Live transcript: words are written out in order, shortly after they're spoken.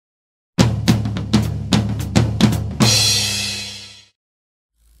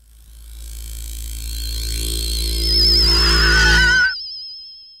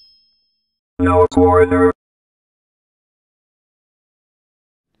No quarter.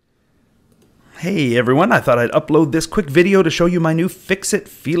 Hey everyone, I thought I'd upload this quick video to show you my new It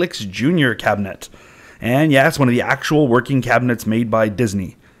Felix Jr. cabinet. And yeah, it's one of the actual working cabinets made by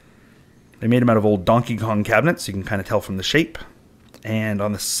Disney. They made them out of old Donkey Kong cabinets, you can kind of tell from the shape. And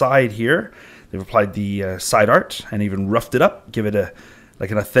on the side here, they've applied the side art and even roughed it up, give it an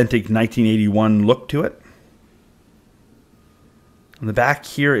authentic 1981 look to it. On the back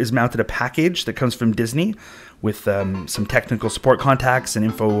here is mounted a package that comes from Disney with some technical support contacts and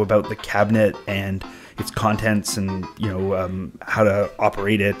info about the cabinet and its contents and how to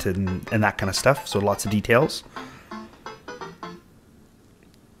operate it and that kind of stuff. So lots of details.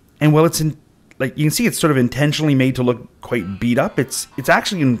 And while it's in, you can see it's sort of intentionally made to look quite beat up. It's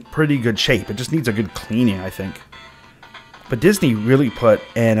actually in pretty good shape. It just needs a good cleaning, I think. But Disney really put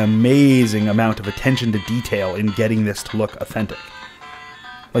an amazing amount of attention to detail in getting this to look authentic.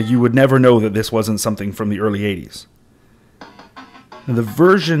 You would never know that this wasn't something from the early 80s. Now, the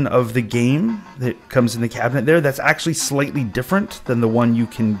version of the game that comes in the cabinet there, that's actually slightly different than the one you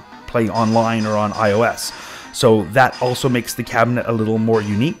can play online or on iOS. So that also makes the cabinet a little more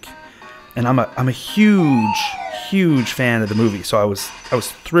unique. And I'm a huge fan of the movie, so I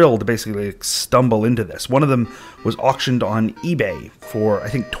was thrilled to basically stumble into this. One of them was auctioned on eBay for I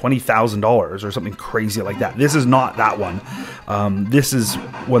think $20,000 or something crazy like that. This is not that one. This is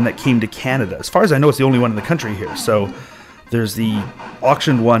one that came to Canada. As far as I know, it's the only one in the country here. So there's the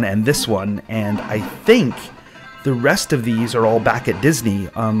auctioned one and this one, and I think the rest of these are all back at Disney.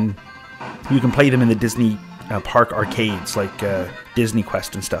 You can play them in the Disney park arcades like Disney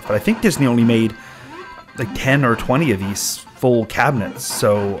Quest and stuff, but I think Disney only made like 10 or 20 of these full cabinets,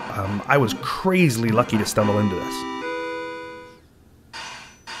 so I was crazily lucky to stumble into this.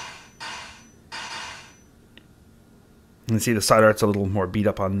 You can see the side art's a little more beat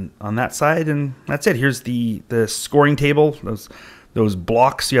up on that side, and that's it. Here's the scoring table. Those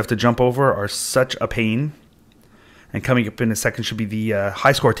blocks you have to jump over are such a pain. And coming up in a second should be the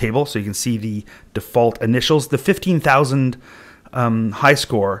high score table, so you can see the default initials. The 15,000 high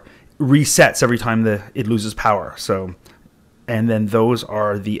score resets every time it loses power. So, and then those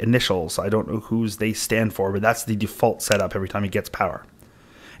are the initials. I don't know whose they stand for, but that's the default setup every time it gets power.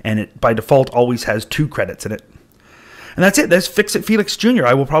 And it by default always has 2 credits in it. And that's it. That's It Felix Jr.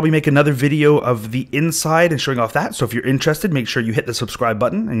 I will probably make another video of the inside and showing off that. So if you're interested, make sure you hit the subscribe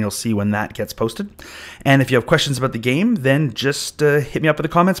button and you'll see when that gets posted. And if you have questions about the game, then just hit me up in the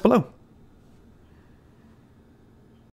comments below.